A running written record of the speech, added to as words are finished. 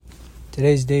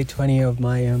Today's day 20 of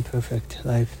my imperfect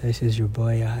life. This is your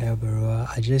boy Yahya Barua.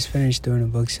 I just finished doing a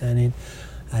book signing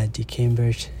at the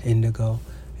Cambridge Indigo.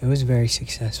 It was very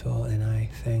successful, and I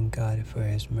thank God for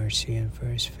His mercy and for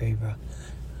His favor.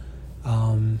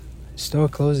 Store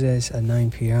closes at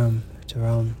 9 p.m. It's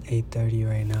around 8:30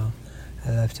 right now.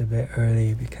 I left a bit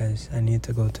early because I need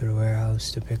to go to the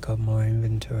warehouse to pick up more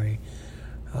inventory.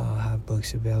 I'll have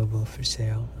books available for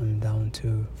sale. I'm down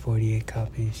to 48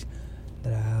 copies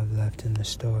that I have left in the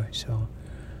store, so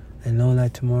I know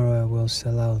that tomorrow I will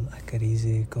sell out. I could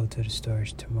easily go to the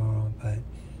stores tomorrow, but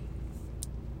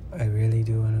I really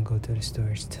do want to go to the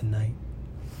stores tonight.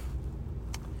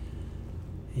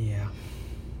 Yeah,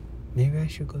 maybe I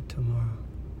should go tomorrow,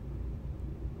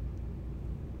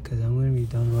 because I'm going to be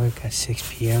done work at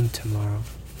 6 p.m. tomorrow.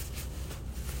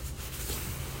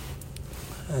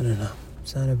 I don't know.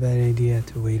 It's not a bad idea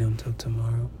to wait until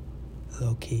tomorrow,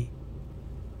 low-key.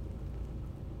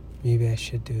 Maybe I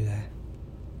should do that.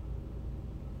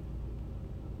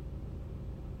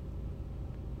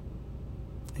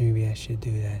 Maybe I should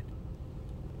do that.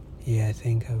 Yeah, I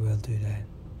think I will do that.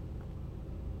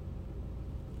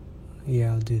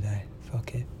 Yeah, I'll do that.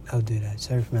 Fuck it. I'll do that.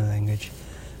 Sorry for my language.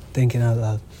 Thinking out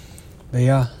loud. But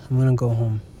yeah, I'm gonna go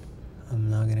home. I'm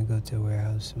not gonna go to a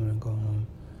warehouse. I'm gonna go home.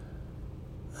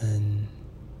 And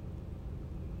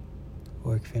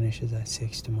work finishes at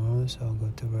 6 tomorrow, so I'll go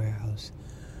to the warehouse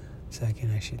so I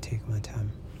can actually take my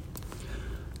time.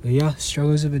 But yeah,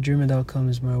 strugglesofadreamer.com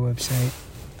is my website.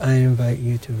 I invite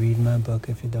you to read my book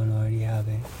if you don't already have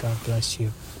it. God bless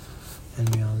you,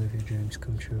 and may all of your dreams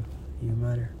come true. You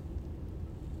matter.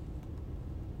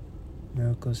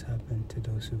 Miracles happen to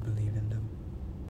those who believe in them.